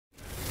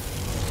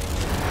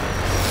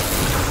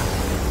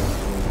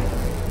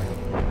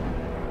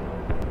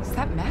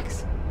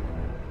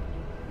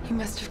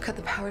must have cut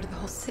the power to the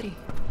whole city.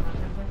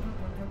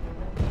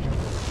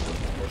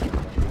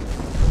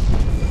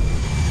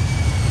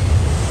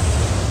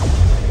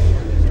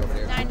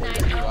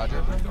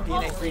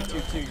 DNA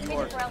 322, New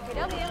York.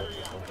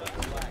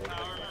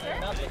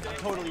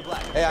 Totally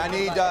black. Hey, I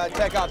need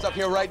tech ops up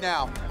here right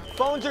now.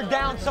 Phones are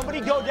down. Somebody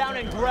go down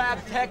and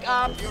grab tech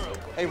ops.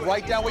 Hey,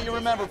 write down what you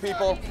remember,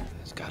 people.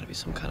 There's got to be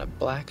some kind of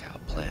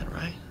blackout plan,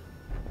 right?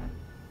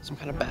 Some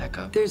kind of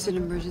backup. There's an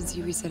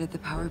emergency reset at the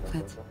power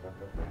plant.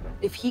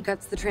 If he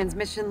cuts the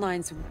transmission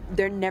lines,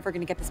 they're never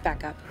gonna get this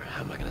back up.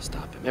 How am I gonna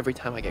stop him? Every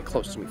time I get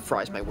close to him, he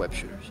fries my web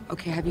shooters.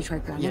 Okay, have you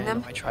tried grounding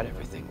them? No, I tried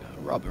everything.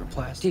 Rubber,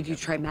 plastic. Did you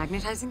try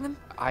magnetizing them?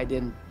 I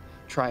didn't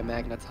try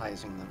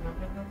magnetizing them.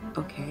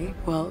 Okay,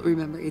 well,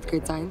 remember 8th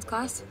grade science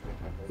class?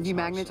 If you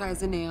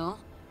magnetize a nail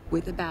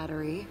with a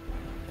battery...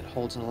 It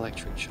holds an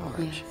electric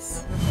charge.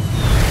 Yes.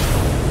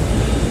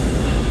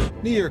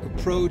 New York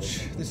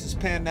approach. This is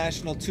Pan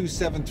National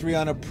 273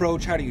 on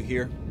approach. How do you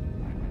hear?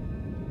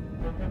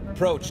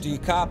 Approach, do you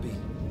copy?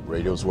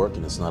 Radio's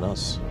working, it's not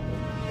us.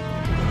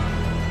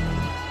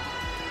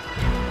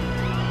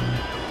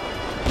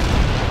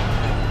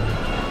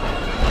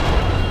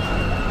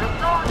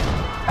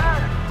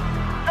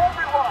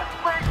 Everyone,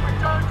 please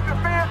return to your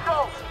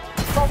vehicles!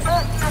 Go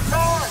back to your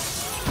cars!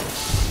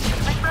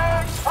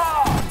 Remain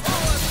calm!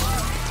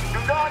 Do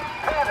not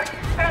panic!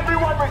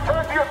 Everyone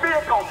return to your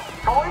vehicles!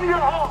 Go into your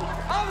homes!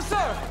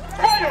 Officer!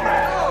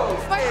 Spider-Man!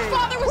 My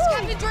father was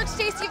Captain George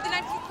Stacy of the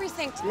 19th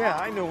Precinct. Yeah,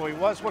 I knew who he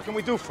was. What can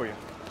we do for you?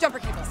 Jumper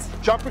cables.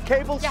 Jumper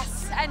cables?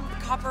 Yes, and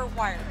copper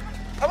wire.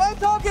 Am I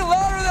talking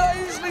louder than I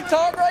usually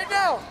talk right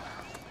now?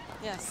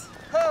 Yes.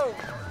 Oh.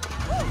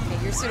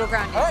 Okay, you're pseudo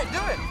grounded. All right, do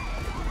it.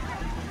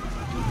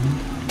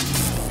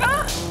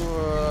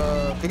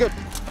 Okay, good.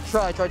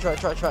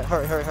 Try.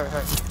 Hurry.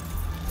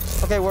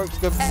 Okay, works,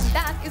 good. And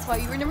that is why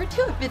you were number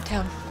 2 at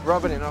Midtown.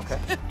 Rub it in, okay.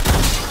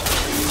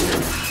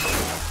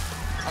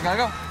 I gotta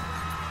go.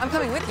 I'm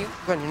coming with you.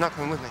 Gwen, you're not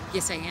coming with me.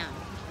 Yes, I am.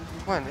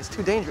 Gwen, it's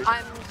too dangerous.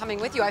 I'm coming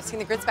with you. I've seen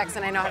the grid specs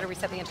and I know how to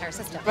reset the entire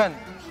system. Gwen.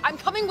 I'm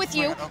coming with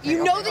you.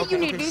 You know that you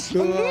need to.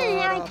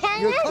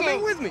 You're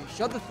coming with me.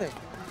 Shut the thing.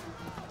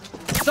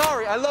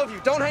 Sorry, I love you.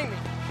 Don't hate me.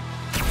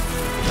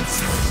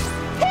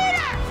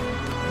 Peter!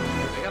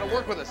 They gotta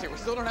work with us here. We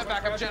still don't have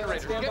backup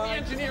generators. Get the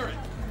engineering.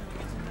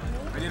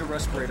 I need a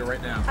respirator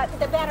right now.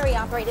 The battery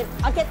operated.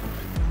 I'll get...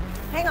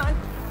 Hang on.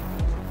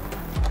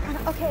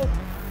 Okay.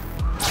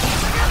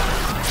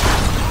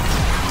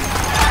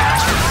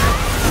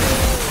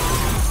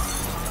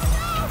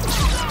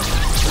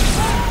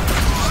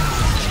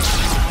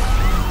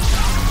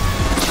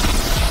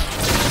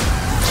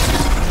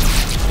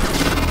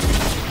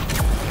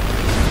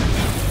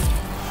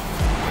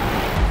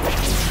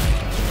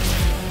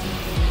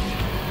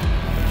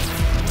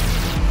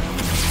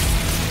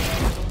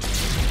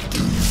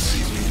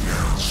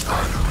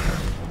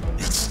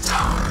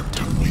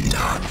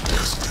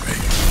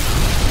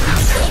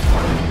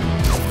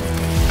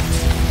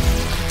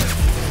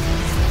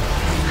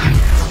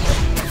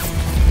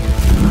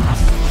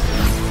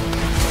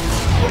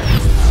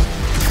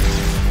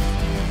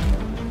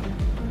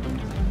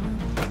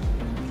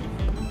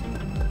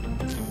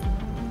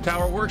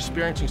 Tower, we're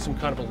experiencing some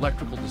kind of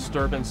electrical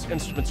disturbance.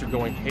 Instruments are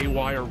going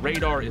haywire.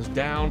 Radar is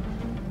down.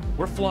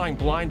 We're flying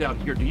blind out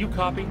here. Do you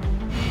copy?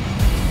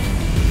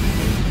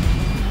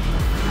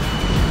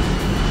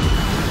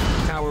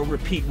 Tower,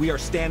 repeat. We are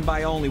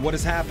standby only. What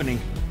is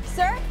happening?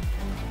 Sir,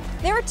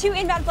 there were 2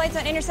 inbound flights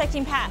on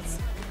intersecting paths.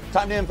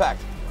 Time to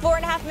impact.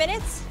 4.5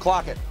 minutes?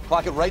 Clock it.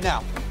 Clock it right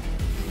now.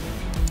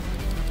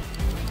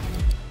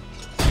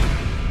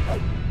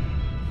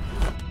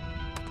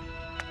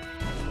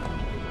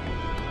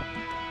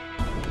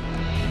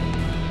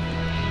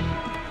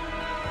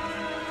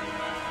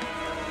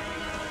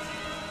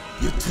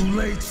 You're too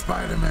late,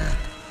 Spider-Man.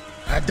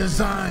 I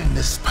designed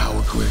this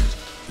power grid.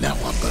 Now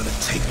I'm gonna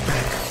take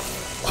back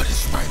what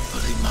is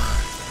rightfully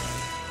mine.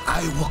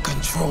 I will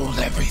control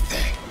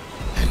everything,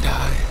 and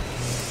I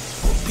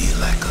will be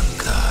like a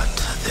god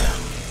to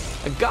them.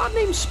 A god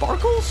named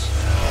Sparkles?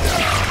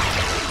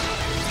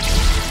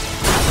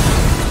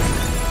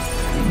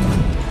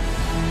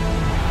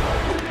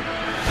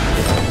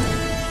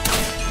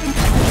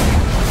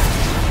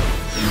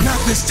 Not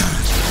this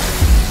time.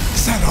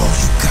 Is that all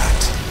you got?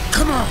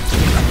 Come on!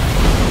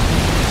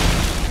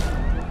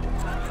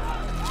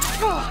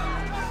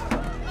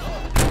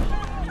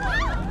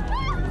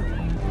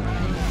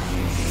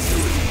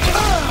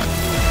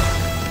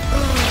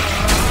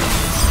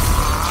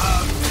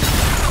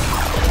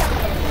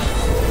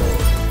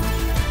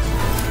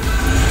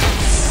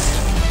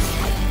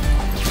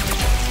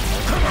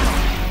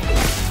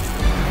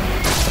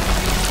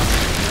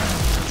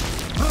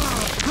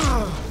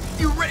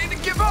 You ready to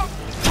give up?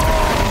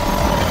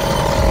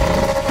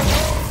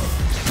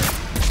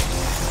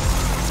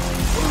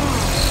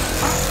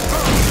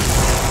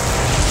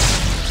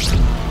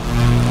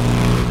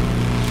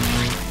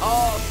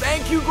 Oh,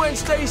 thank you, Gwen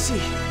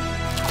Stacy.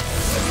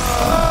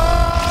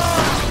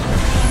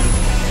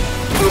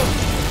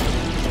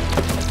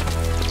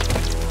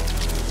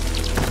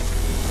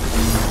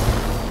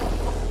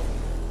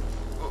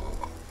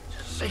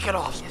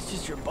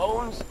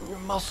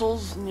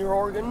 muscles and your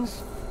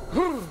organs.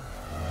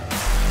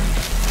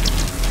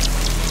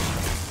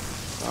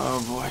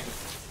 Oh boy.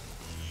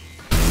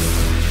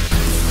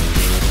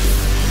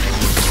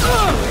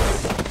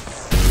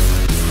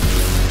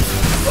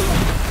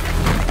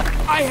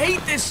 I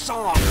hate this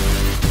song.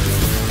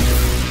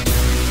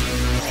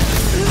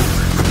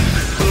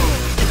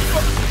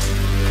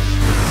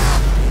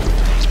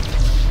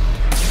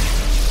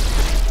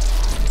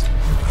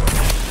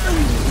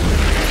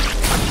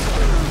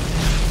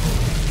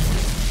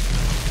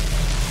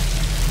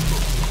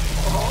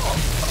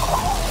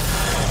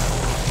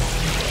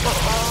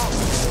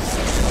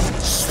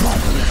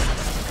 Spider-Man,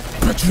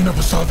 bet you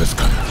never saw this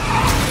coming.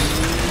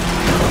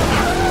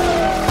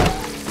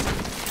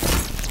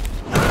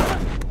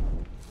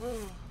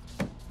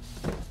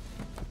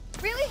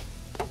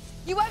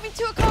 You want me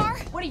to a car?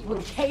 What are you,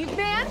 a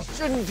caveman?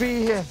 Shouldn't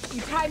be here.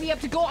 You tie me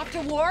up to go off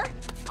to war?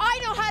 I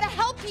know how to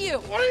help you.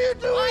 What are you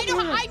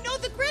doing I know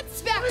the grid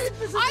specs.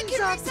 I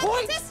can reset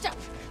the system.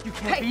 You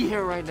can't be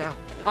here right now.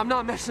 I'm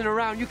not messing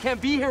around. You can't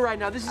be here right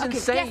now. This is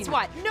insane. Guess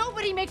what?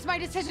 Nobody makes my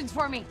decisions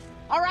for me.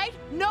 All right?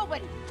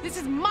 Nobody. This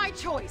is my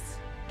choice.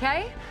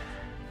 Okay?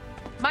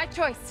 My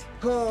choice.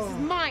 This is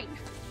mine.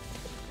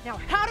 Now,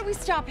 how do we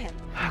stop him?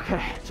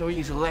 Okay, so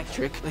he's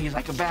electric. He's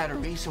like a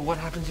battery. So what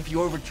happens if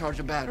you overcharge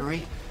a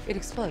battery? It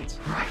explodes.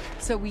 Right.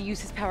 So we use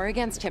his power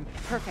against him.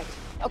 Perfect.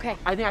 Okay.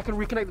 I think I can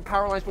reconnect the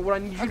power lines, but what I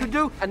need you to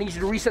do, I need you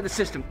to reset the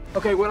system.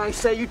 Okay, when I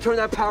say you turn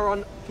that power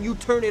on, you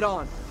turn it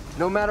on.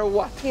 No matter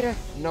what. Peter.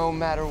 No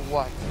matter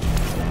what.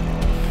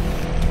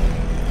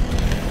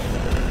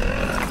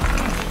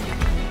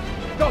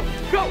 Go!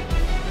 Go!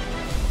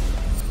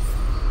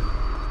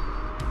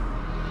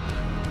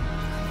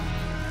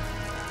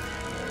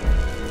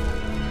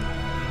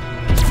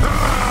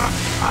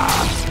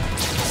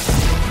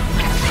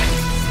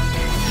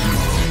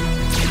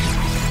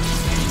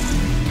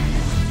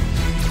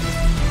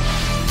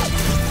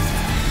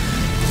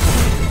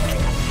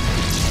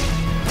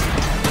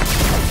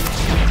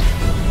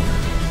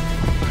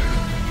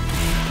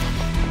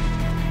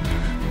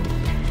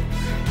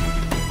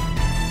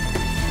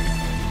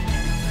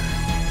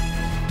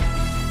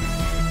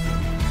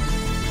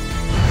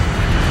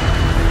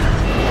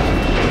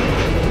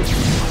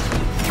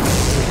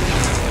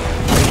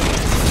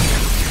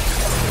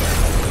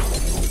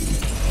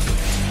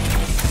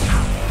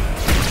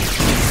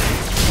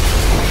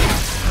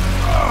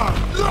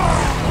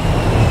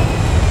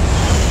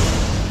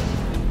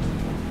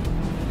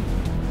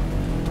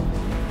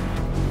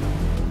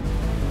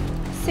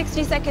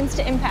 Seconds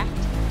to impact.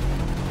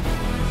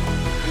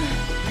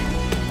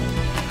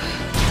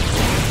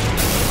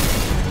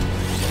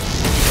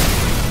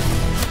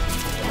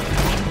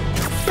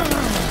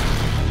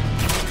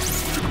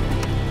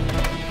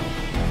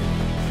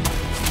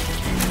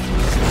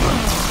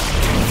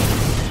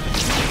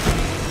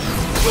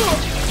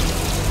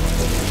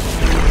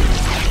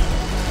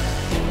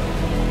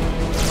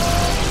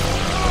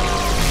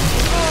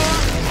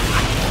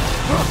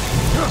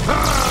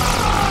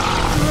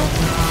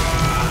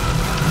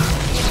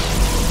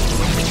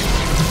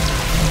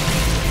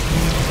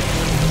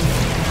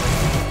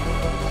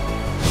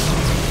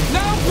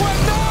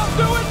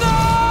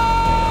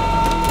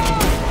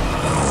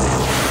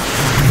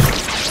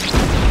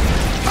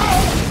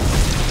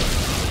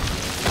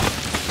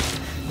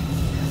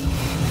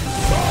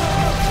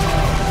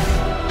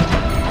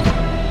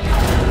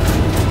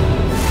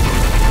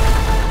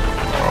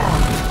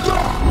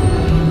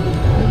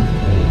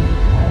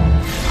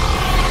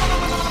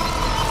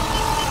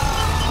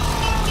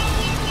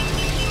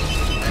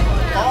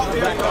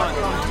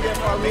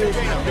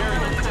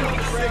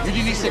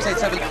 UGD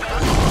 687.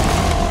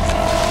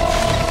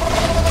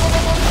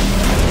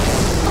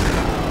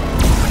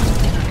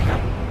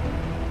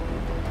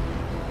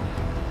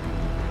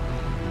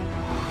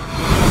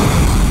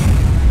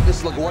 This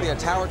is LaGuardia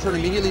Tower. Turn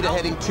immediately to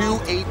heading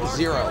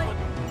 280. You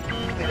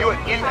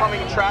have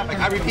incoming traffic.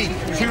 I repeat,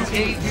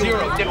 280.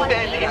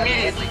 Defend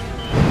immediately.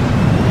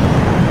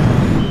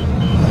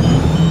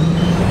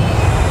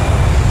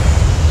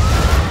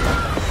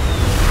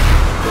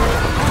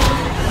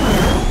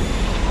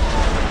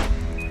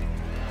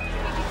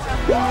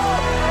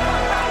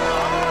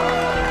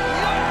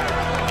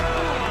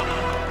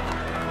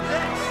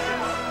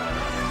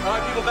 All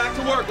right, people, back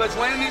to work. Let's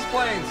land these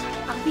planes.